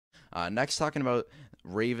Next, talking about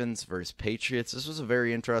Ravens versus Patriots. This was a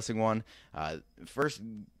very interesting one. First,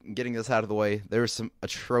 getting this out of the way, there were some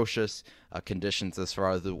atrocious conditions as far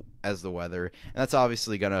as the weather, and that's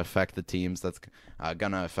obviously going to affect the teams. That's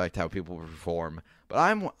going to affect how people perform.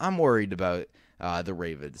 But I'm worried about the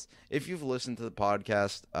Ravens. If you've listened to the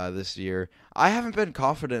podcast this year, I haven't been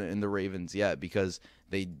confident in the Ravens yet because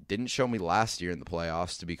they didn't show me last year in the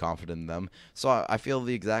playoffs to be confident in them. So I feel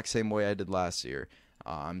the exact same way I did last year.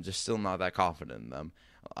 I'm just still not that confident in them.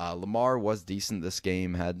 Lamar was decent this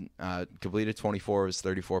game, had completed 24 of his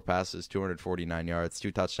 34 passes, 249 yards,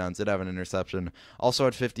 2 touchdowns, did have an interception, also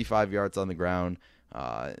had 55 yards on the ground.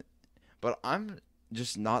 But I'm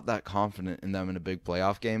just not that confident in them in a big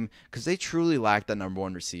playoff game because they truly lack that number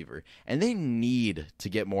one receiver, and they need to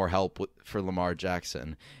get more help for Lamar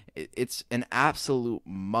Jackson. It's an absolute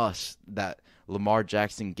must that Lamar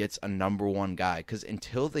Jackson gets a number one guy, because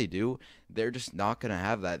until they do, they're just not going to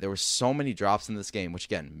have that. There were so many drops in this game, which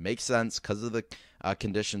again makes sense because of the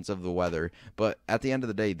conditions of the weather. But at the end of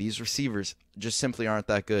the day, these receivers just simply aren't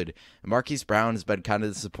that good. Marquise Brown has been kind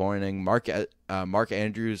of disappointing. Mark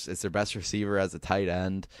Andrews is their best receiver as a tight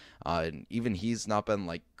end. And even he's not been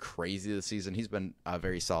like crazy this season. He's been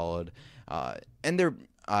very solid. And their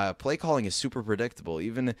play calling is super predictable.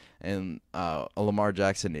 Even in a Lamar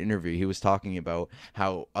Jackson interview, he was talking about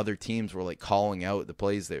how other teams were like calling out the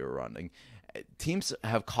plays they were running. Teams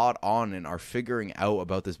have caught on and are figuring out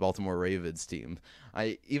about this Baltimore Ravens team.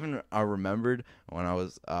 I remembered when I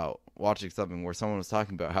was watching something where someone was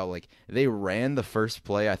talking about how like they ran the first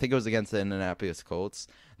play. I think it was against the Indianapolis Colts.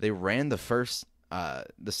 They ran the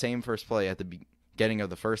same first play at the beginning of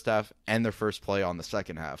the first half and their first play on the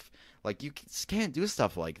second half. Like, you just can't do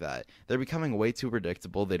stuff like that. They're becoming way too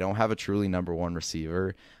predictable. They don't have a truly number one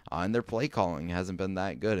receiver, and their play calling hasn't been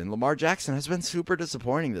that good. And Lamar Jackson has been super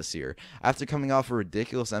disappointing this year. After coming off a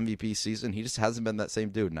ridiculous MVP season, he just hasn't been that same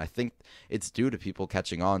dude. And I think it's due to people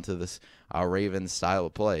catching on to this Ravens style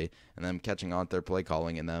of play, and them catching on to their play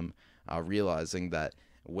calling, and them realizing that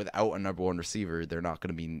without a number one receiver, they're not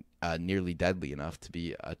going to be nearly deadly enough to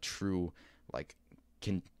be a true,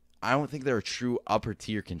 I don't think they're a true upper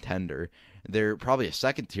tier contender. They're probably a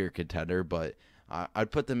second tier contender, but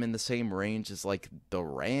I'd put them in the same range as like the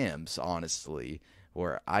Rams, honestly,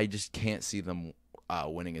 where I just can't see them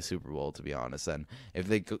winning a Super Bowl, to be honest. And if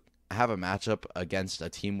they have a matchup against a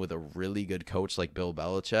team with a really good coach like Bill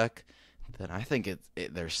Belichick, then I think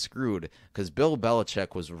they're screwed, because Bill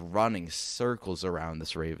Belichick was running circles around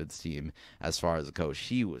this Ravens team as far as a coach.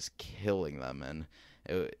 He was killing them, and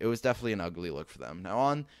it was definitely an ugly look for them. Now,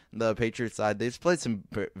 on the Patriots side, they've played some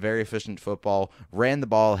very efficient football, ran the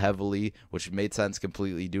ball heavily, which made sense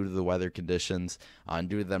completely due to the weather conditions, and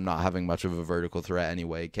due to them not having much of a vertical threat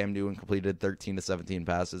anyway. Cam Newton completed 13 to 17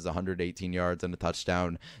 passes, 118 yards and a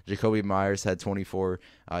touchdown. Jacoby Myers had 24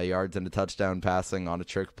 yards and a touchdown passing on a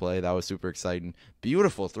trick play. That was super exciting.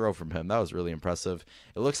 Beautiful throw from him. That was really impressive.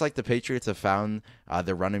 It looks like the Patriots have found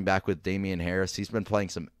their running back with Damian Harris. He's been playing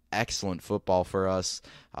some excellent football for us.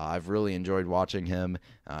 I've really enjoyed watching him.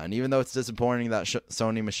 And even though it's disappointing that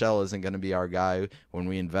Sony Michel isn't going to be our guy when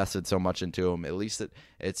we invested so much into him, at least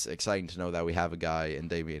it's exciting to know that we have a guy in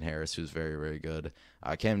Damian Harris who's very, very good.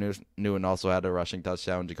 Cam Newton also had a rushing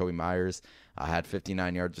touchdown. Jacoby Myers had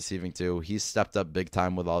 59 yards receiving too. He's stepped up big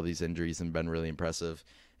time with all these injuries and been really impressive.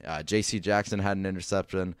 J.C. Jackson had an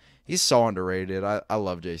interception. He's so underrated. I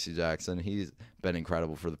love J.C. Jackson. He's been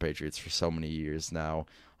incredible for the Patriots for so many years now.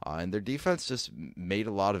 And their defense just made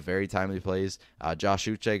a lot of very timely plays. Josh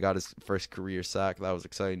Uche got his first career sack. That was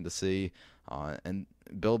exciting to see. And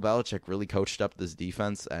Bill Belichick really coached up this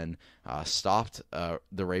defense and stopped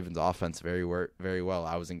the Ravens' offense very well.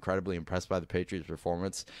 I was incredibly impressed by the Patriots'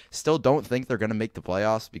 performance. Still don't think they're going to make the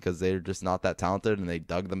playoffs because they're just not that talented and they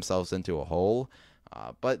dug themselves into a hole.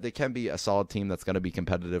 But they can be a solid team that's going to be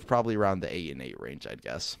competitive, probably around the 8-8 range, I'd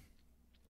guess.